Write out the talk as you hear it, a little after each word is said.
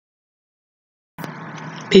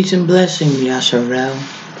Peace and blessing, Yasharel.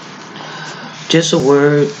 Just a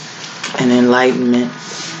word and enlightenment.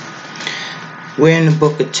 We're in the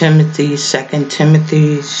book of Timothy, 2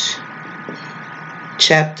 Timothy,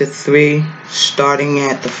 chapter 3, starting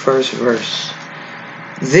at the first verse.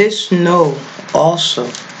 This know also,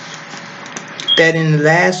 that in the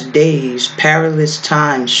last days perilous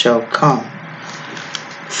times shall come.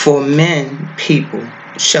 For people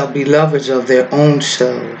shall be lovers of their own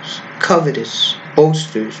selves, covetous,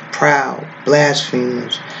 boasters, proud,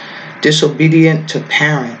 blasphemers, disobedient to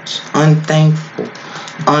parents, unthankful,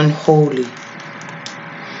 unholy,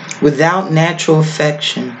 without natural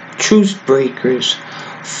affection, truce breakers,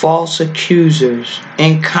 false accusers,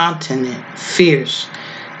 incontinent, fierce,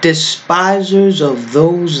 despisers of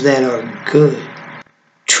those that are good,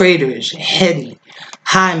 traitors, heady,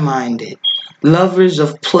 high-minded, lovers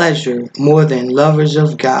of pleasure more than lovers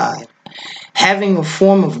of God, having a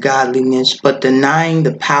form of godliness, but denying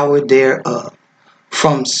the power thereof.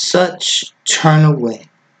 From such turn away.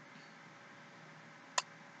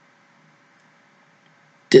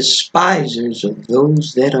 Despisers of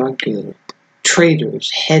those that are good, traitors,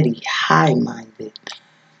 heady, high-minded,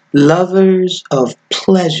 lovers of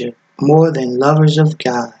pleasure more than lovers of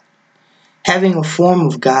God, having a form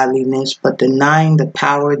of godliness, but denying the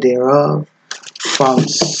power thereof. From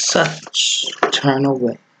such turn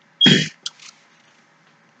away.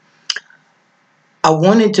 I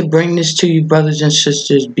wanted to bring this to you, brothers and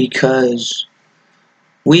sisters, because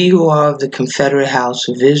we who are of the Confederate House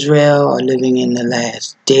of Israel are living in the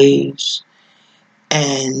last days.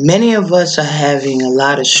 And many of us are having a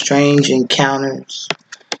lot of strange encounters.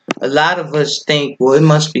 A lot of us think, well, it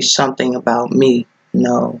must be something about me.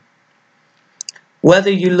 No.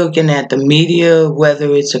 Whether you're looking at the media,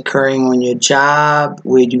 whether it's occurring on your job,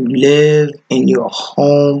 where you live, in your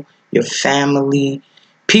home, your family,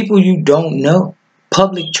 people you don't know,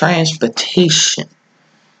 public transportation,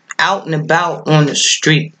 out and about on the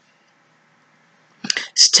street,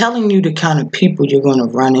 it's telling you the kind of people you're going to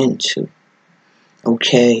run into.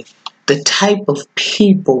 Okay? The type of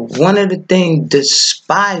people, one of the things,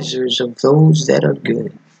 despisers of those that are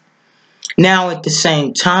good. Now, at the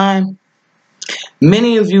same time,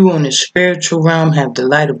 many of you on the spiritual realm have the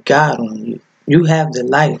light of God on you. You have the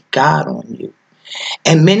light of God on you.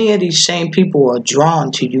 And many of these same people are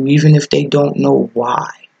drawn to you, even if they don't know why.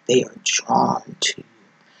 They are drawn to you.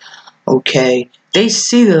 Okay? They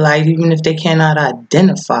see the light, even if they cannot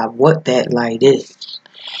identify what that light is.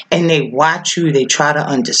 And they watch you. They try to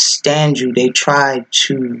understand you. They try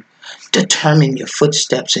to determine your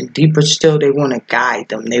footsteps. And deeper still, they want to guide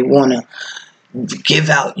them. They want to give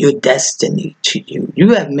out your destiny to you.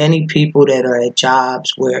 You have many people that are at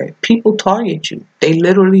jobs where people target you. They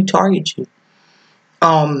literally target you.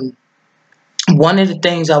 One of the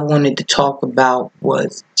things I wanted to talk about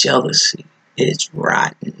was jealousy. It's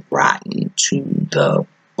rotten to the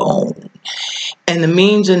bone. And the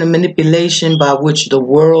means and the manipulation by which the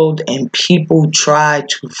world and people try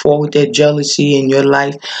to forward their jealousy in your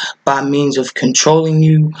life by means of controlling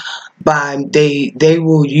you, they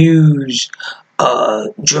will use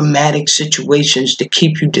dramatic situations to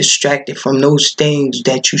keep you distracted from those things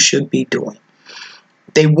that you should be doing.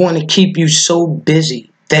 They want to keep you so busy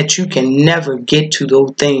that you can never get to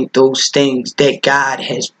those things that God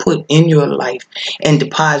has put in your life and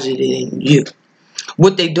deposited in you.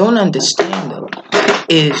 What they don't understand, though,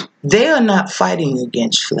 is they are not fighting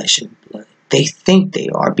against flesh and blood. They think they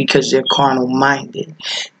are because they're carnal-minded.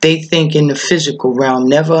 They think in the physical realm,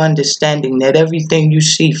 never understanding that everything you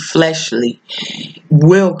see fleshly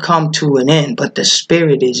will come to an end, but the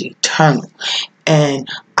spirit is eternal. And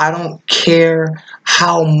I don't care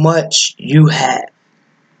how much you have.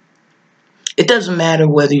 It doesn't matter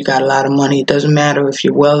whether you got a lot of money. It doesn't matter if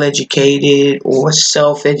you're well-educated or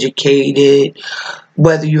self-educated,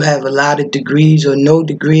 whether you have a lot of degrees or no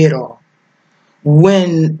degree at all.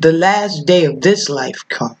 When the last day of this life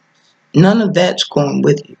comes, none of that's going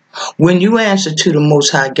with you. When you answer to the Most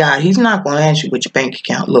High God, He's not going to ask you what your bank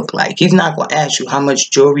account look like. He's not going to ask you how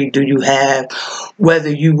much jewelry do you have, whether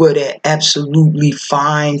you were that absolutely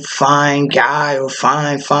fine guy or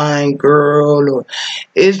fine girl. Or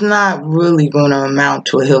it's not really going to amount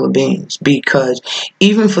to a hill of beans, because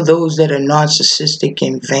even for those that are narcissistic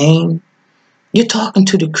and vain, you're talking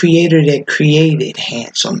to the Creator that created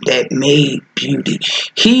handsome, that made beauty.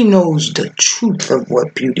 He knows the truth of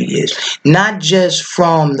what beauty is. Not just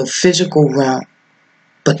from the physical realm,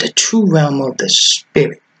 but the true realm of the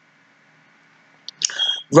spirit.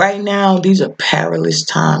 Right now, these are perilous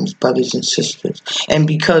times, brothers and sisters. And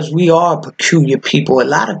because we are a peculiar people, a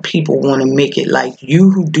lot of people want to make it like you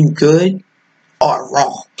who do good are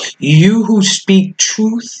wrong. You who speak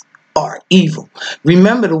truth are evil.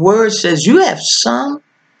 Remember, the word says you have some,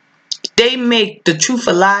 they make the truth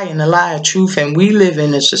a lie and a lie a truth, and we live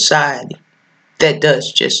in a society that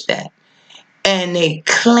does just that. And they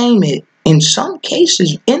claim it in some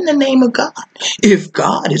cases in the name of God. If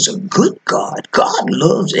God is a good God, God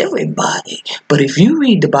loves everybody. But if you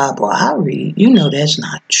read the Bible I read, you know that's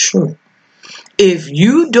not true. If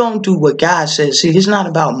you don't do what God says, see, it's not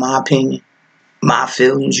about my opinion, my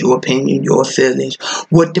feelings, your opinion, your feelings,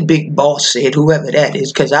 what the big boss said, whoever that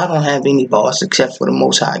is, because I don't have any boss except for the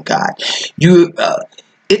Most High God.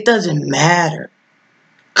 It doesn't matter.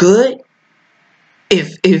 Good.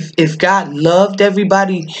 If God loved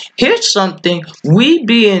everybody, here's something. We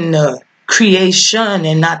being the creation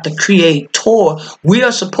and not the creator, we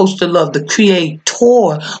are supposed to love the creator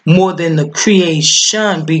more than the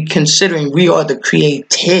creation, be considering we are the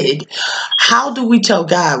created. How do we tell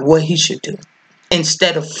God what he should do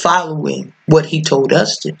instead of following what he told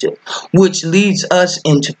us to do, which leads us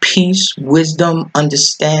into peace, wisdom,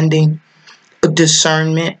 understanding,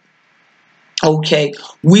 discernment? Okay,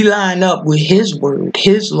 we line up with his word,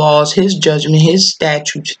 his laws, his judgment, his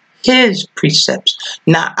statutes, his precepts,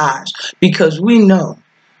 not ours. Because we know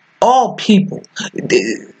all people,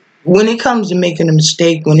 when it comes to making a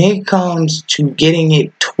mistake, when it comes to getting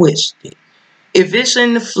it twisted, if it's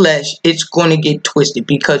in the flesh, it's going to get twisted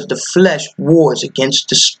because the flesh wars against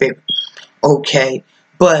the spirit. Okay,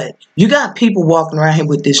 but you got people walking around here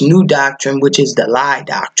with this new doctrine, which is the lie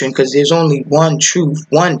doctrine, because there's only one truth,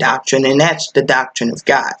 one doctrine, and that's the doctrine of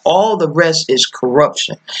God. All the rest is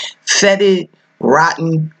corruption, fetid,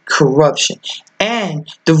 rotten corruption. And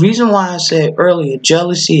the reason why I said earlier,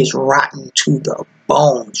 jealousy is rotten to the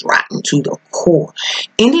bones, rotten to the core.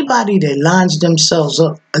 Anybody that lines themselves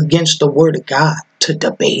up against the word of God to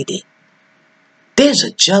debate it, there's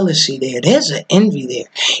a jealousy there. There's an envy there.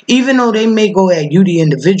 Even though they may go at you, the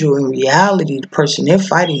individual, in reality, the person they're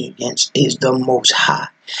fighting against is the Most High.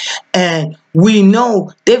 And we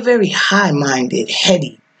know they're very high-minded,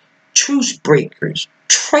 heady, truce breakers,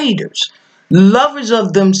 traitors, lovers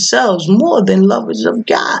of themselves more than lovers of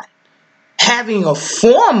God, having a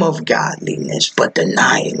form of godliness but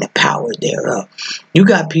denying the power thereof. You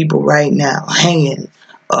got people right now hanging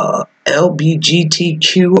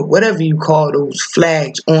LBGTQ or whatever you call those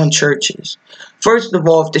flags on churches. First of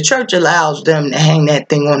all, if the church allows them to hang that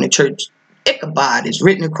thing on the church, Ichabod is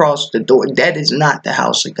written across the door. That is not the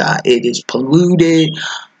house of God. It is polluted.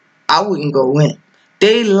 I wouldn't go in.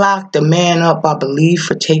 They locked a man up, I believe,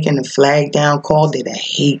 for taking the flag down, called it a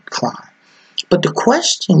hate crime. But the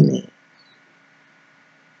question is,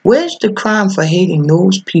 where's the crime for hating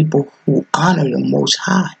those people who honor the Most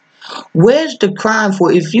High? Where's the crime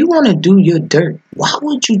for, if you want to do your dirt, why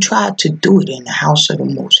would you try to do it in the house of the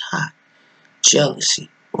Most High? Jealousy,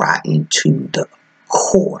 rotten to the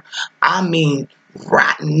core. I mean,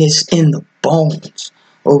 rottenness in the bones.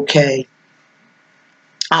 Okay?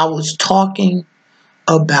 I was talking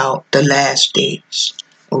about the last days.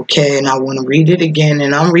 Okay? And I want to read it again,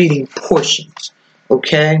 and I'm reading portions.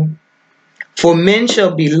 Okay? For men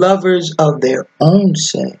shall be lovers of their own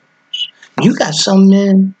selves. You got some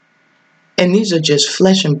men, and these are just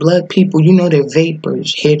flesh and blood people. You know, they're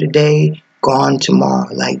vapors. Here today, gone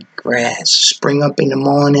tomorrow, like grass. Spring up in the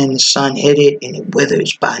morning, the sun hit it, and it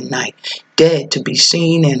withers by night. Dead to be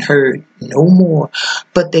seen and heard no more.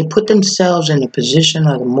 But they put themselves in the position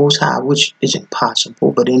of the Most High, which is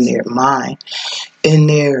impossible, but in their mind, in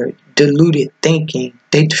their deluded thinking,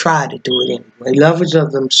 they try to do it anyway. Lovers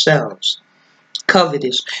of themselves.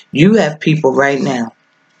 Covetous. You have people right now.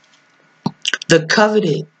 The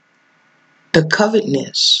covetousness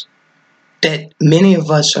that many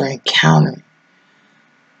of us are encountering.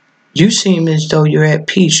 You seem as though you're at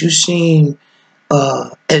peace. You seem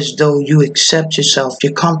as though you accept yourself.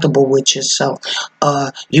 You're comfortable with yourself.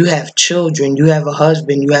 You have children. You have a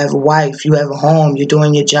husband. You have a wife. You have a home. You're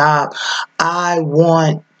doing your job. I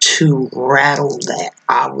want to rattle that.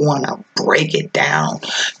 I want to break it down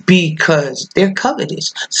because they're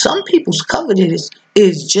covetous. Some people's covetous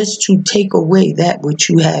is just to take away that which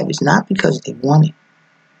you have. It's not because they want it.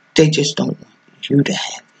 They just don't want you to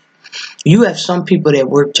have it. You have some people that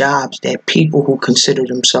work jobs that people who consider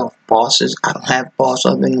themselves bosses. I don't have boss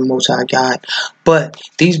other than the Most High God. But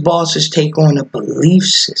these bosses take on a belief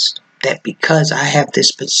system that because I have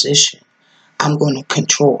this position, I'm going to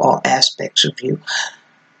control all aspects of you.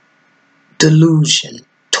 Delusion.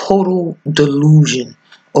 Total delusion.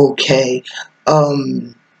 Okay.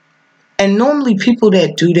 And normally people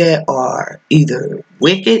that do that are either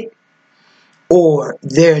wicked or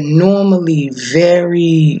they're normally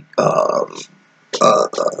very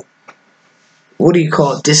what do you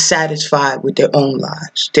call it, dissatisfied with their own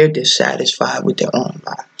lives. They're dissatisfied with their own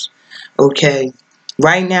lives. Okay?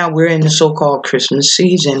 Right now, we're in the so-called Christmas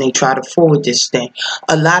season. They try to forward this thing.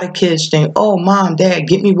 A lot of kids think, oh, Mom, Dad,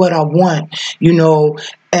 get me what I want, you know.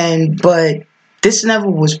 But this never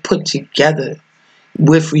was put together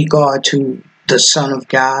with regard to the Son of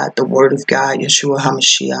God, the Word of God, Yeshua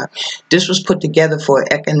HaMashiach. This was put together for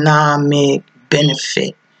economic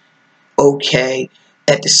benefit. Okay?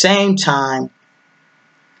 At the same time,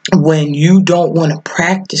 when you don't want to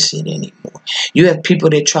practice it anymore, you have people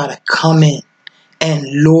that try to come in and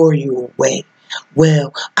lure you away.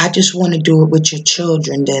 Well, I just want to do it with your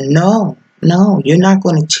children. Then no, you're not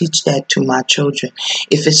going to teach that to my children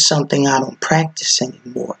if it's something I don't practice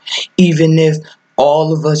anymore. Even if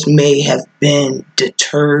all of us may have been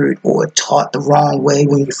deterred or taught the wrong way,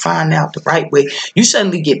 when you find out the right way, you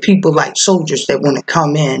suddenly get people like soldiers that want to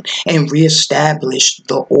come in and reestablish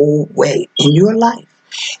the old way in your life.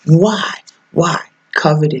 Why?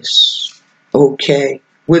 Covetous. Okay?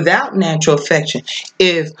 Without natural affection.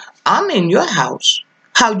 If I'm in your house,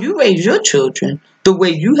 how you raise your children, the way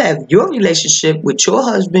you have your relationship with your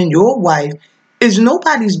husband, your wife, is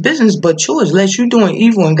nobody's business but yours, unless you're doing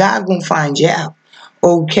evil and God gonna find you out.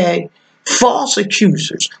 Okay? False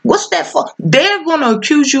accusers. What's that for? They're gonna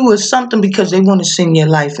accuse you of something because they want to send your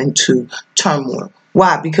life into turmoil.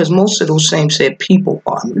 Why? Because most of those same said people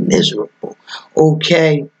are miserable.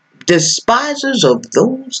 Okay? Despisers of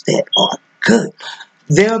those that are good.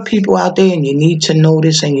 There are people out there, and you need to know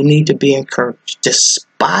this, and you need to be encouraged.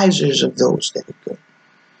 Despisers of those that are good.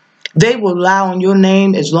 They will lie on your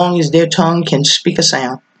name as long as their tongue can speak a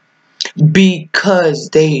sound, because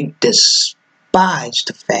they despise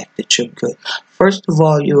the fact that you're good. First of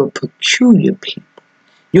all, you're a peculiar people.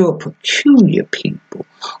 You're a peculiar people,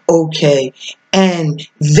 okay? And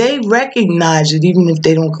they recognize it even if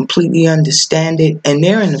they don't completely understand it, and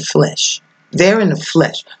they're in the flesh. They're in the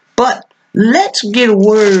flesh. But let's get a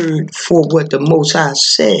word for what the Most High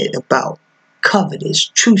said about covetous,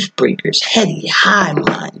 truth breakers, heady,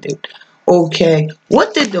 high-minded. Okay,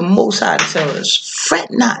 what did the Most High tell us? Fret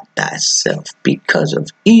not thyself because of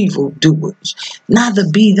evildoers, neither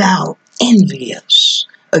be thou envious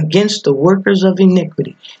against the workers of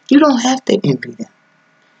iniquity. You don't have to envy them,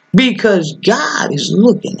 because God is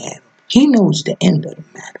looking at them. He knows the end of the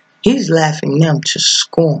matter. He's laughing them to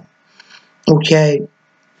scorn. Okay?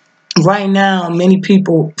 Right now, many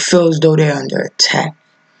people feel as though they're under attack.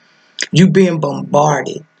 You're being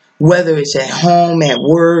bombarded. Whether it's at home, at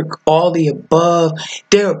work, all the above,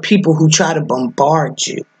 there are people who try to bombard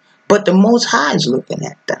you. But the Most High is looking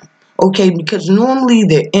at them. Okay? Because normally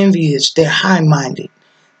they're envious, they're high-minded.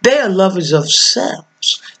 They are lovers of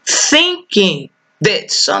selves, thinking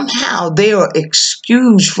that somehow they are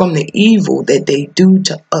excused from the evil that they do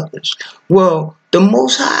to others. Well, the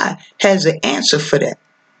Most High has an answer for that.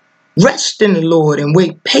 Rest in the Lord and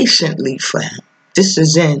wait patiently for Him. This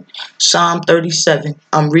is in Psalm 37.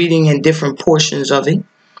 I'm reading in different portions of it.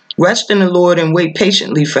 Rest in the Lord and wait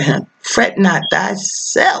patiently for Him. Fret not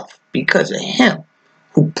thyself because of Him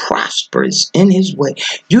who prospers in his way.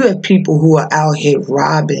 You have people who are out here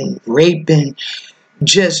robbing, raping,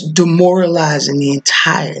 just demoralizing the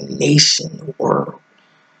entire nation, the world,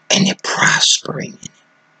 and they're prospering in it.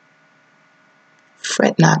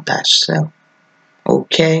 Fret not thyself,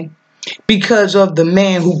 okay? Because of the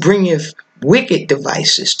man who bringeth wicked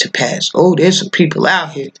devices to pass. Oh, there's some people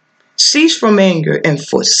out here. Cease from anger and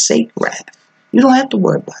forsake wrath. You don't have to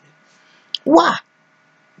worry about it. Why?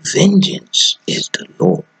 Vengeance is the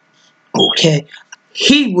Lord. Okay?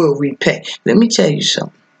 He will repay. Let me tell you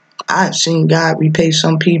something. I've seen God repay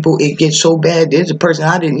some people. It gets so bad. There's a person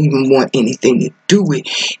I didn't even want anything to do with.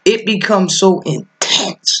 It becomes so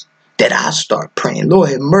intense that I start praying, Lord,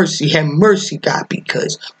 have mercy, God,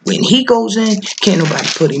 because when he goes in, can't nobody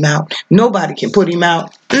put him out. Nobody can put him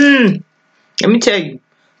out. Let me tell you,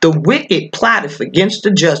 the wicked plotteth against the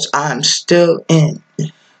just. I'm still in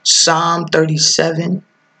Psalm 37.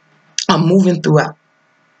 I'm moving throughout.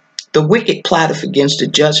 The wicked plotteth against the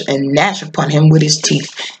just and gnash upon him with his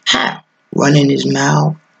teeth. How? Running his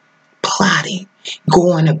mouth, plotting,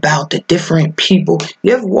 going about the different people.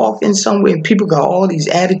 You ever walk in somewhere and people got all these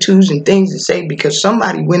attitudes and things to say because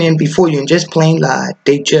somebody went in before you and just plain lied?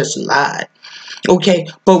 They just lied. Okay?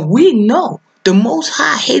 But we know the Most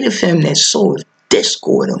High hateth him that soweth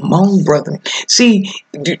discord among brethren. See,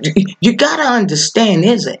 you got to understand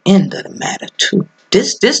there's an end of the matter too.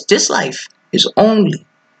 This life is only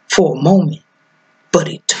for a moment. But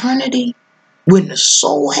eternity, when the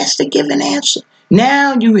soul has to give an answer,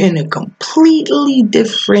 now you're in a completely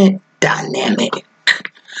different dynamic.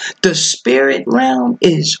 The spirit realm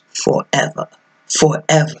is forever.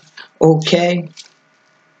 forever. Okay?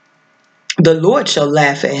 The Lord shall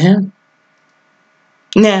laugh at him.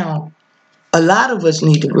 Now, a lot of us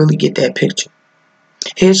need to really get that picture.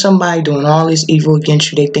 Here's somebody doing all this evil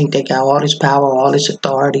against you. They think they got all this power, all this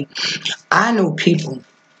authority. I know people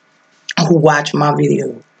who watch my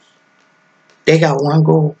videos. They got one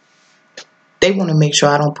goal. They want to make sure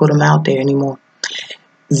I don't put them out there anymore.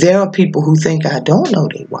 There are people who think I don't know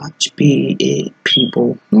they watch. Be it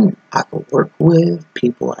people I could work with,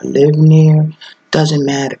 people I live near. Doesn't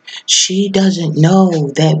matter. She doesn't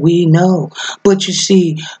know that we know. But you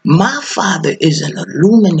see, my Father is an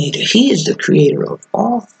illuminator. He is the creator of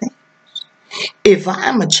all things. If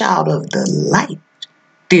I'm a child of the light,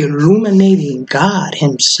 the illuminating God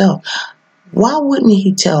himself, why wouldn't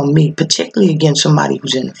he tell me, particularly against somebody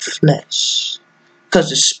who's in the flesh? Because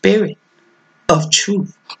the spirit of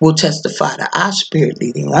truth will testify to our spirit,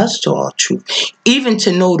 leading us to all truth, even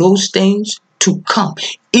to know those things to come,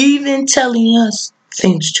 even telling us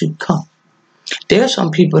things to come. There are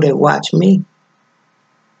some people that watch me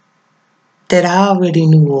that I already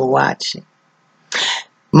knew were watching.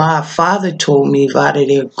 My Father told me part of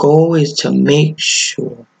their goal is to make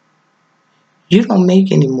sure you don't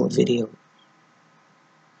make any more videos.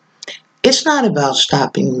 It's not about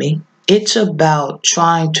stopping me. It's about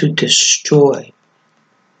trying to destroy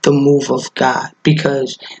the move of God,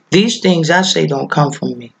 because these things I say don't come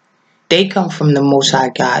from me. They come from the Most High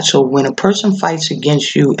God. So when a person fights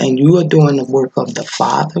against you and you are doing the work of the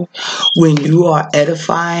Father, when you are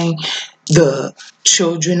edifying the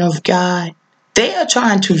children of God, they are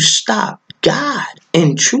trying to stop God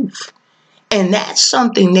in truth. And that's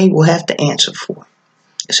something they will have to answer for.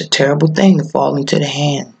 It's a terrible thing to fall into the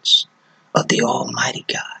hands of the Almighty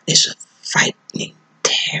God. It's a frightening,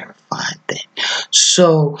 terrifying thing.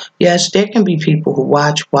 So, yes, there can be people who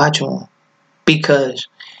watch on, because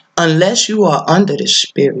unless you are under the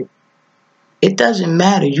Spirit, it doesn't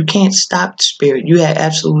matter. You can't stop the Spirit. You have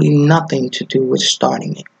absolutely nothing to do with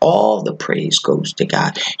starting it. All the praise goes to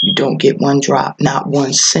God. You don't get one drop, not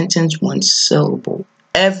one sentence, one syllable.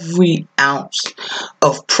 Every ounce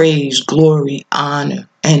of praise, glory, honor,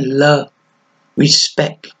 and love,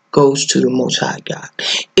 respect goes to the Most High God.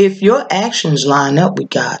 If your actions line up with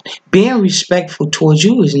God, being respectful towards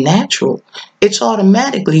you is natural. It's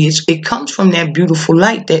automatically, it comes from that beautiful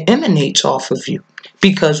light that emanates off of you,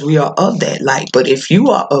 because we are of that light. But if you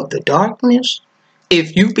are of the darkness,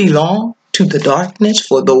 if you belong to the darkness,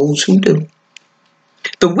 for those who do,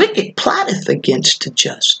 the wicked plotteth against the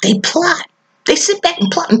just. They plot. They sit back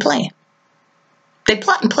and plot and plan. They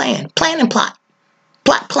plot and plan and plot.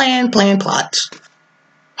 Plot, plan, plots.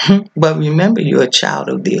 But remember, you're a child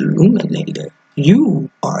of the illuminator. You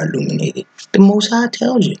are illuminated. The Most High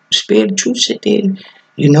tells you. Spirit of truth sit there.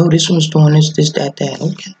 You know this one's doing this, that.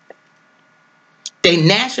 Okay. They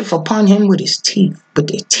gnasheth upon him with his teeth. With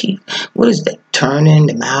their teeth. What is that? Turning,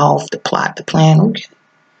 the mouth, the plot, the plan. Okay.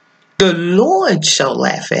 The Lord shall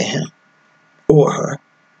laugh at him or her.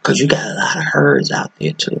 Because you got a lot of herds out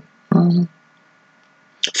there too.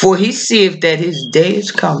 For he seeth that his day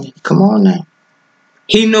is coming. Come on now.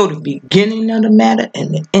 He know the beginning of the matter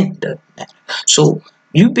and the end of the matter. So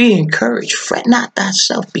you be encouraged. Fret not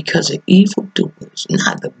thyself because of evildoers.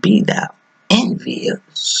 Neither be thou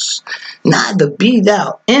envious. Neither be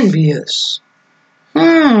thou envious.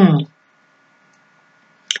 See,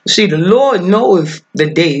 the Lord knoweth the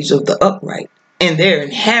days of the upright, and their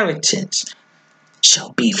inheritance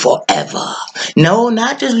shall be forever. No,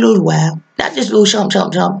 not just a little while. Not just a little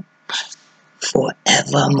something.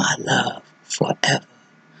 Forever, my love. Forever.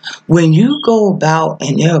 When you go about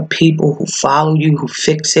and there are people who follow you, who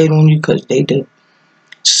fixate on you, because they do.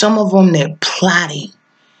 Some of them, they're plotting.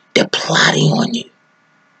 They're plotting on you.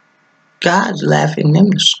 God's laughing them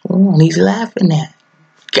to scorn. He's laughing at it.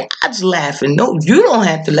 God's laughing. No, you don't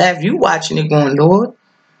have to laugh. You watching it going, Lord.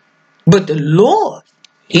 But the Lord,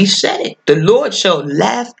 he said it. The Lord shall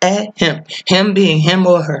laugh at him. Him being him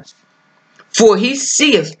or her. For he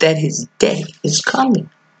seeth that his day is coming.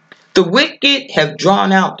 The wicked have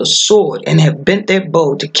drawn out the sword and have bent their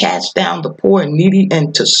bow to cast down the poor and needy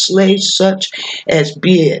and to slay such as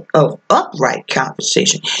be it of upright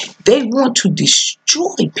conversation. They want to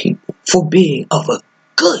destroy people for being of a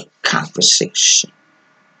good conversation,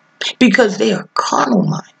 because they are carnal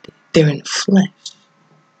minded. They're in the flesh.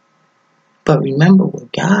 But remember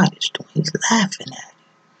what God is doing. He's laughing at it.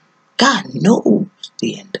 God knows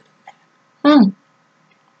the end of the matter.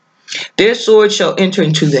 Their sword shall enter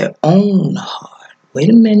into their own heart. Wait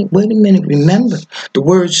a minute. Remember, the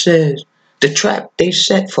word says, the trap they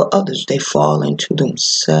set for others, they fall into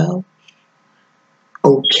themselves.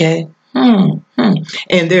 Okay?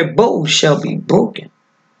 And their bows shall be broken.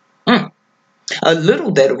 A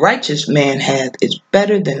little that a righteous man hath is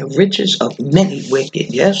better than the riches of many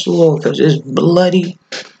wicked. Yes, Lord, because it's bloody,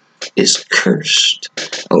 it's cursed.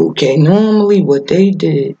 Okay, normally what they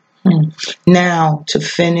did. Now, to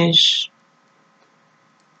finish,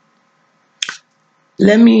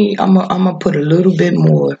 I'm gonna put a little bit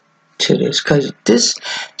more to this, because this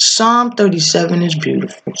Psalm 37 is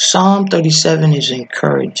beautiful. Psalm 37 is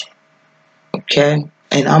encouraging. Okay,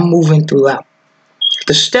 and I'm moving throughout.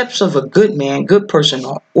 The steps of a good man, good person,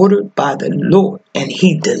 are ordered by the Lord, and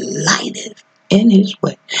he delighteth in his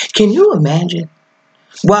way. Can you imagine?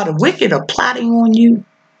 While the wicked are plotting on you,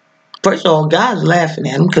 first of all, God's laughing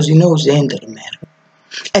at them because he knows the end of the matter.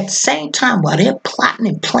 At the same time, while they're plotting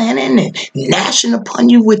and planning and gnashing upon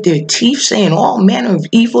you with their teeth, saying all manner of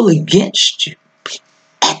evil against you,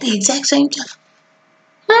 at the exact same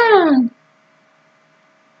time,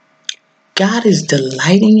 God is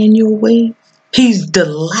delighting in your way. He's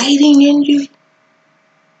delighting in you.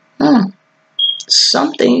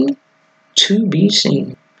 Something to be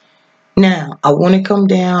seen. Now, I want to come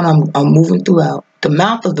down. I'm moving throughout. The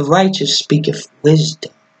mouth of the righteous speaketh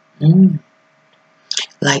wisdom.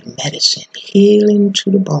 Like medicine, healing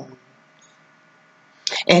to the bone.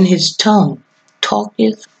 And his tongue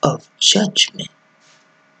talketh of judgment.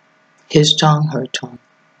 His tongue, her tongue.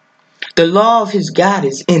 The law of his God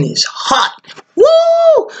is in his heart.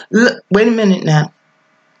 Woo! Look, wait a minute now.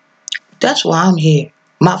 That's why I'm here.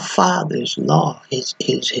 My Father's law, his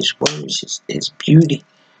words, his beauty,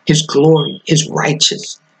 his glory, his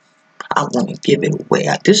righteousness. I want to give it away.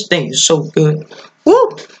 This thing is so good. Woo!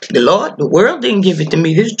 The world didn't give it to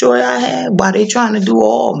me. This joy I had while they trying to do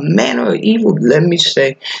all manner of evil. Let me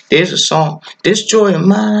say, there's a song. This joy of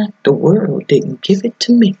mine, the world didn't give it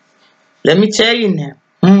to me. Let me tell you now.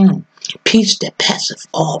 Peace that passeth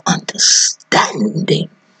all understanding.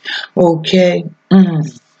 Okay.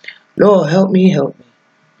 Lord, help me, help me.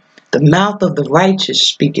 The mouth of the righteous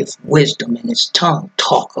speaketh wisdom, and his tongue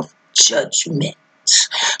talketh judgment.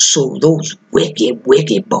 So those wicked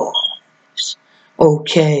boys.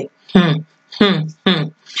 Okay.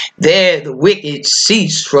 There the wicked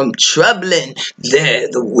cease from troubling. There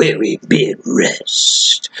the weary bid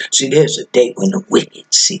rest. See, there's a day when the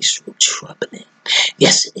wicked cease from troubling.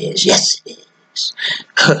 Yes, it is. Yes, it is.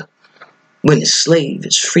 When the slave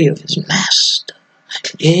is free of his master.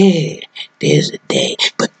 Yeah, there's a day.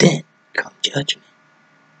 But then come judgment.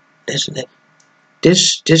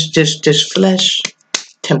 This flesh,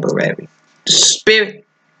 temporary. The spirit,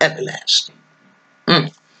 everlasting.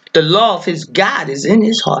 The law of his God is in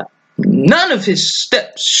his heart. None of his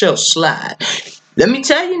steps shall slide. Let me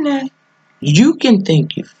tell you now. You can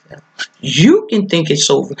think you fell. You can think it's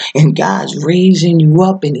over. And God's raising you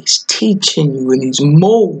up, and he's teaching you, and he's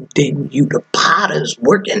molding you. The potter's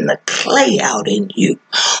working the clay out in you.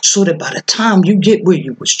 So that by the time you get where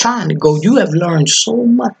you was trying to go, you have learned so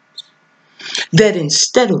much that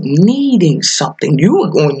instead of needing something, you were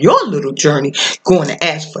going your little journey, going to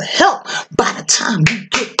ask for help. By the time you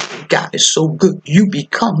get there, God is so good, you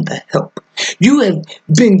become the help. You have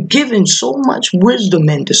been given so much wisdom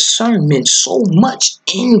and discernment, so much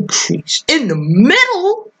increase. In the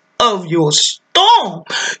middle of your storm,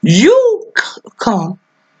 you come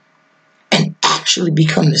and actually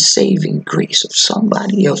become the saving grace of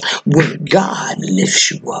somebody else when God lifts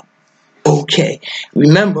you up. Okay,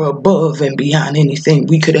 remember, above and beyond anything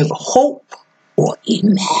we could ever hope or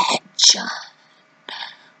imagine.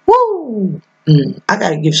 Woo! I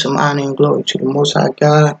gotta give some honor and glory to the Most High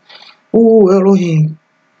God. Ooh, Elohim,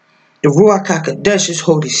 the Ruach HaKodesh, His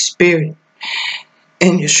Holy Spirit,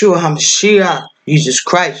 and Yeshua HaMashiach, Jesus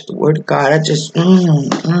Christ, the Word of God.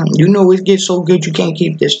 You know, it gets so good you can't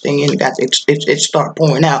keep this thing in. It start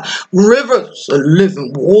pouring out. Rivers of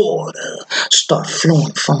living water start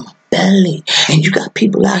flowing from my belly. And you got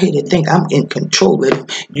people out here that think I'm in control of them.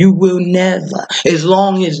 You will never. As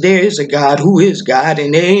long as there is a God who is God,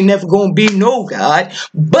 and there ain't never going to be no God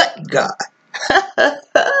but God.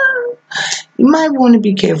 You might want to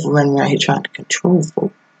be careful running around here trying to control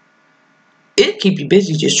folks. It'll keep you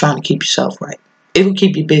busy just trying to keep yourself right. It'll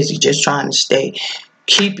keep you busy just trying to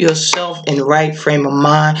keep yourself in the right frame of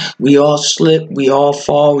mind. We all slip, we all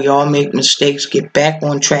fall, we all make mistakes. Get back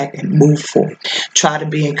on track and move forward. Try to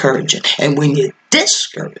be encouraging. And when you're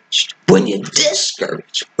discouraged, wait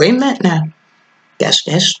a minute now. That's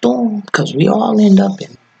that storm, because we all end up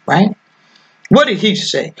in it, right? What did he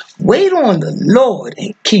say? Wait on the Lord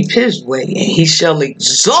and keep his way, and he shall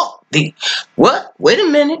exalt thee. What? Wait a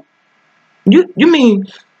minute. You mean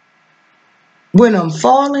when I'm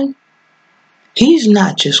falling, he's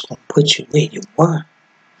not just going to put you where you were.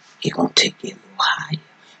 He gonna take you a little higher.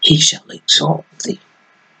 He shall exalt thee.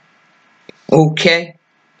 Okay?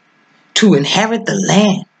 To inherit the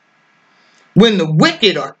land. When the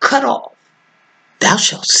wicked are cut off, thou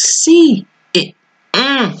shalt see it.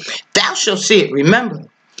 Thou shalt see it. Remember,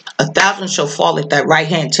 1,000 shall fall at thy right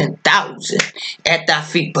hand, 10,000 at thy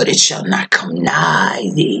feet, but it shall not come nigh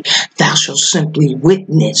thee. Thou shalt simply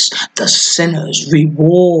witness the sinner's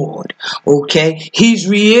reward. Okay? He's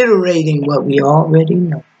reiterating what we already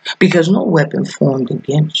know. Because no weapon formed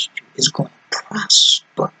against you is going to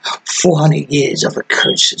prosper. 400 years of a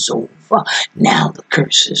curse is over. Now the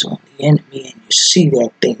curse is on the enemy, and you see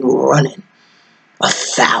that thing running.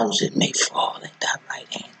 1,000 may fall at thy right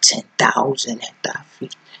hand, 10,000 at thy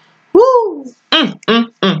feet. Woo!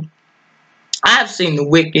 I have seen the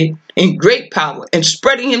wicked in great power and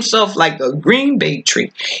spreading himself like a green bay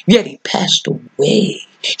tree. Yet he passed away.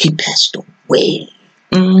 He passed away.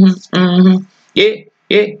 Yeah.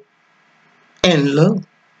 And lo,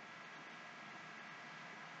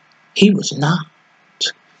 he was not.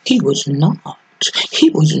 He was not. He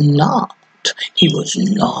was not. He was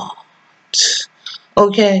not.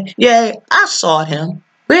 Okay, yeah, I saw him.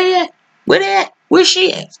 Where at? Where they at? Where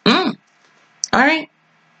she at? Alright?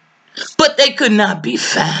 But they could not be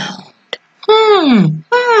found.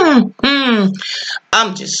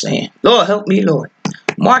 I'm just saying. Lord, help me, Lord.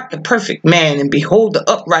 Mark the perfect man and behold the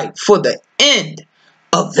upright, for the end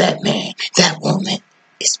of that man, that woman,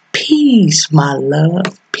 is peace, my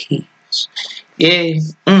love, peace. Yeah.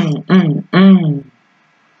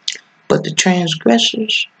 But the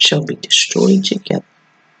transgressors shall be destroyed together.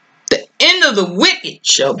 The end of the wicked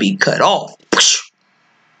shall be cut off.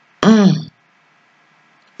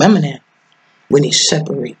 Remember now, when he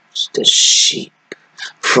separates the sheep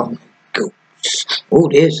from the goats. Oh,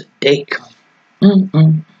 there's a day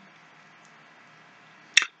coming.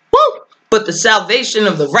 Woo! But the salvation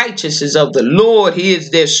of the righteous is of the Lord. He is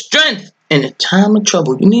their strength in a time of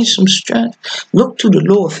trouble. You need some strength. Look to the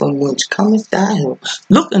Lord from whence cometh thy help.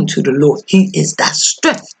 Look unto the Lord. He is thy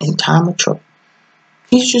strength in time of trouble.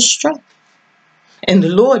 He's your strength. And the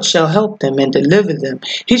Lord shall help them and deliver them.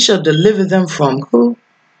 He shall deliver them from who?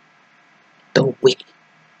 The wicked.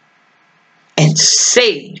 And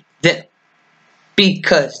save them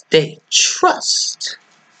because they trust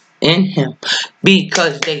in him.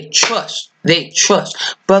 Because they trust. They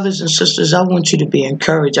trust. Brothers and sisters, I want you to be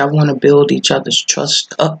encouraged. I want to build each other's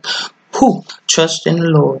trust up. Who? Trust in the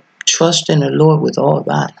Lord. Trust in the Lord with all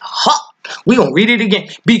thine heart. We're going to read it again.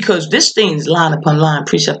 Because this thing's line upon line,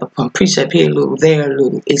 precept upon precept, here a little, there a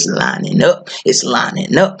little. It's lining up. It's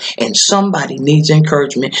lining up. And somebody needs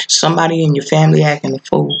encouragement. Somebody in your family acting a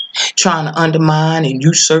fool, trying to undermine and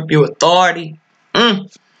usurp your authority.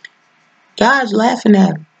 God's laughing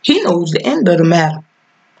at him. He knows the end of the matter.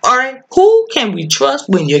 Alright, who can we trust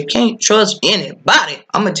when you can't trust anybody?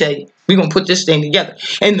 I'm going to tell you. We're going to put this thing together.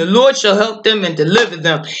 And the Lord shall help them and deliver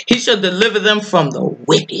them. He shall deliver them from the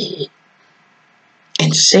wicked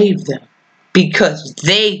and save them because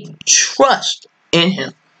they trust in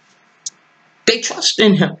him. They trust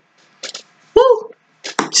in him. Woo!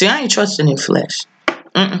 See, I ain't trusting in flesh.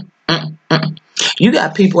 You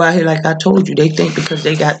got people out here, like I told you, they think because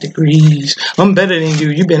they got degrees, I'm better than you.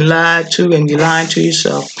 You've been lied to and you're lying to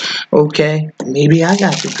yourself. Okay, maybe I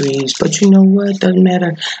got degrees, but you know what? Doesn't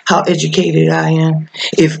matter how educated I am.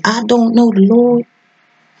 If I don't know the Lord,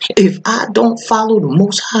 if I don't follow the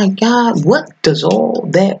Most High God, what does all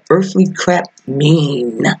that earthly crap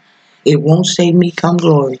mean? It won't save me come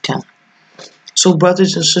glory time. So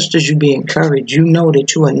brothers and sisters, you be encouraged. You know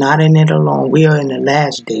that you are not in it alone. We are in the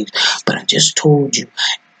last days. But I just told you,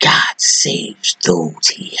 God saves those.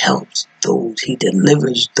 He helps those. He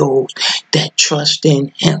delivers those that trust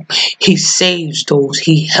in him. He saves those.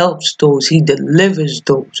 He helps those. He delivers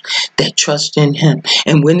those that trust in him.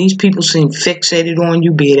 And when these people seem fixated on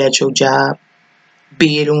you, be it at your job,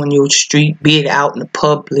 be it on your street, be it out in the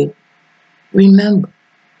public, remember,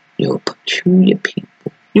 you're a peculiar people.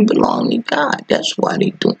 You belong to God. That's why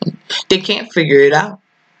they doing it. They can't figure it out.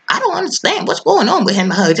 I don't understand what's going on with him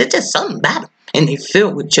and her. It's just something about him. And they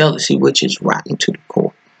filled with jealousy, which is rotten to the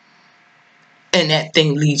core. And that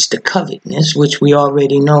thing leads to covetousness, which we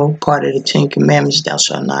already know, part of the 10 Commandments, thou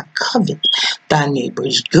shalt not covet thy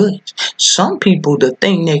neighbor's goods. Some people, the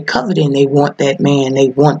thing they covet in, they want that man, they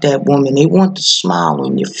want that woman, they want the smile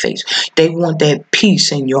on your face, they want that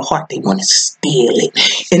peace in your heart, they want to steal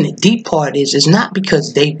it. And the deep part is, it's not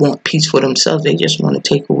because they want peace for themselves, they just want to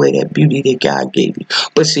take away that beauty that God gave you.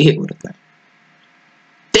 But see, here with the thing.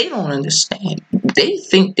 They don't understand. They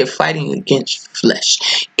think they're fighting against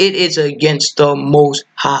flesh. It is against the Most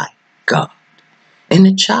High God. and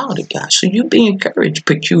a child of God. So you be encouraged,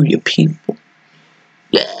 peculiar people.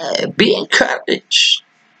 Yeah, be encouraged.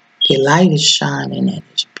 Your light is shining and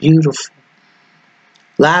it's beautiful.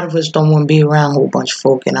 A lot of us don't want to be around a whole bunch of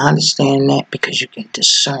folk, and I understand that because you can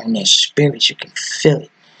discern their spirits, you can feel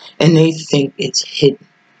it, and they think it's hidden.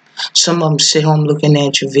 Some of them sit home looking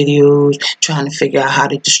at your videos, trying to figure out how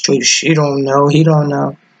to destroy you. She don't know, he don't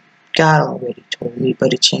know. God already told me,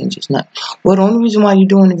 but it changes nothing. Well, the only reason why you're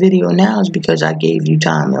doing the video now is because I gave you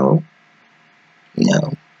time. No,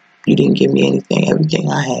 you didn't give me anything.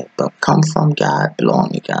 Everything I had but come from God,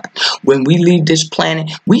 belong to God. When we leave this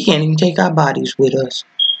planet, we can't even take our bodies with us.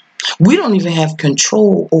 We don't even have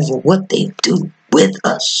control over what they do with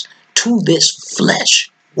us to this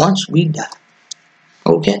flesh once we die.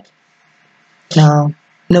 Okay? No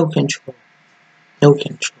control. No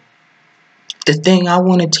control. The thing I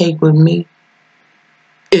want to take with me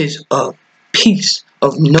is a peace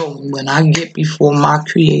of knowing when I get before my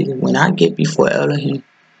Creator, when I get before Elohim,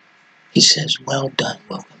 He says, well done,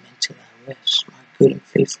 welcome into thy rest, my good and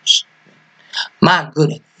faithful servant. My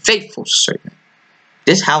good and faithful servant.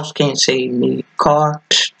 This house can't save me. Car,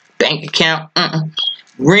 bank account,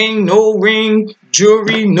 ring, no ring,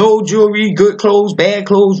 jewelry, no jewelry, good clothes, bad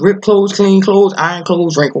clothes, ripped clothes, clean clothes, iron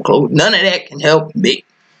clothes, wrinkled clothes. None of that can help me.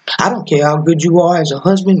 I don't care how good you are as a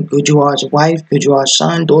husband, good you are as a wife, good you are as a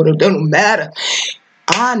son, daughter, doesn't matter.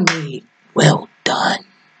 I need well done,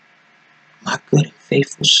 my good and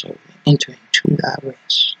faithful servant, enter into thy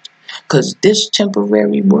rest. Because this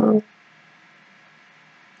temporary world,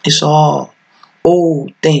 it's all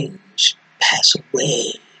old things pass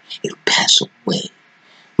away. It'll pass away.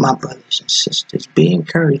 My brothers and sisters, be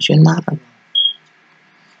encouraged. You're not alone.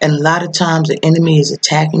 And a lot of times the enemy is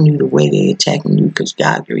attacking you the way they're attacking you because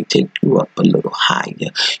God will take you up a little higher.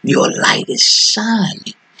 Your light is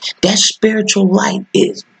shining. That spiritual light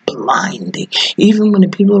is blinding. Even when the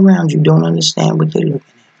people around you don't understand what they're looking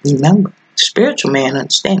at. Remember, the spiritual man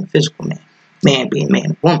understands the physical man. Man being man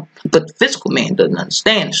and woman. But the physical man doesn't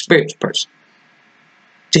understand the spiritual person.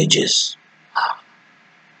 They just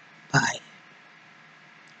buy it.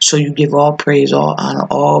 So you give all praise, all honor,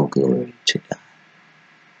 all glory to God.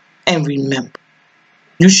 And remember,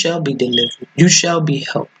 you shall be delivered. You shall be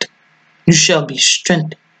helped. You shall be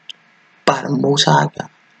strengthened by the Most High God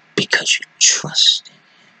because you trust in Him.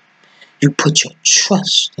 You put your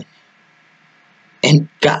trust in Him. And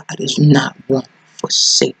God is not one who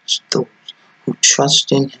forsakes those who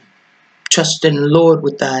trust in Him. Trust in the Lord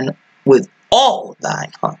with all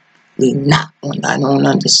thine heart. Lean not on thine own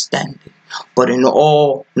understanding, but in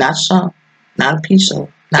all, not some, not a piece of,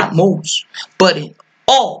 not most, but in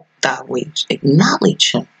all thy ways.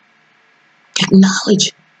 Acknowledge Him.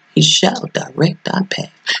 Acknowledge Him. He shall direct thy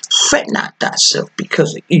path. Fret not thyself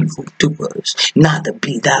because of evil doers, neither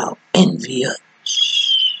be thou envious.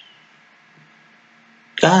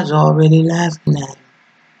 God's already laughing at him.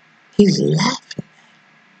 He's laughing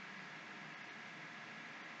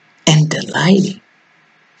at him. And delighting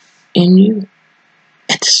in you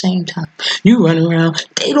at the same time. You run around,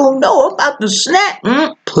 they don't know about the snap.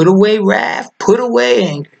 Put away wrath, put away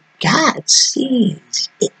anger. God sees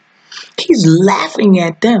it. He's laughing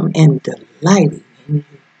at them and delighting in you.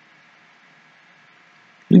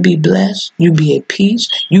 You be blessed, you be at peace,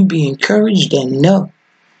 you be encouraged, and know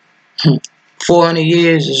 400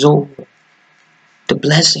 years is over. The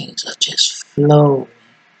blessings are just flowing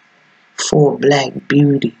for black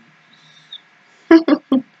beauty.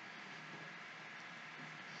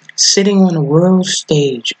 Sitting on a world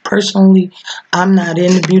stage. Personally, I'm not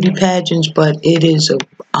in the beauty pageants, but it is an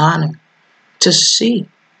honor to see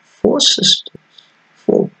 4 sisters,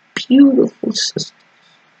 4 beautiful sisters,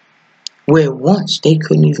 where once they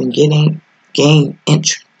couldn't even gain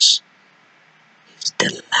entrance. He's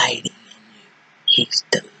delighting in you. He's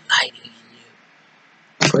delighting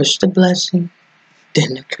in you. First the blessing,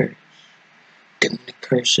 then the curse. Then when the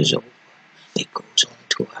curse is over, it goes on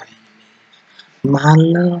to our enemies. My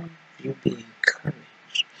love, you be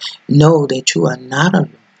encouraged. Know that you are not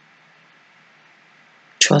alone.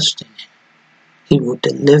 Trust in Him. He will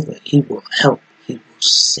deliver. He will help. He will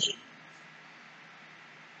save.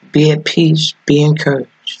 Be at peace. Be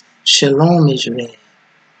encouraged. Shalom, Israel.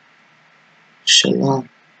 Shalom.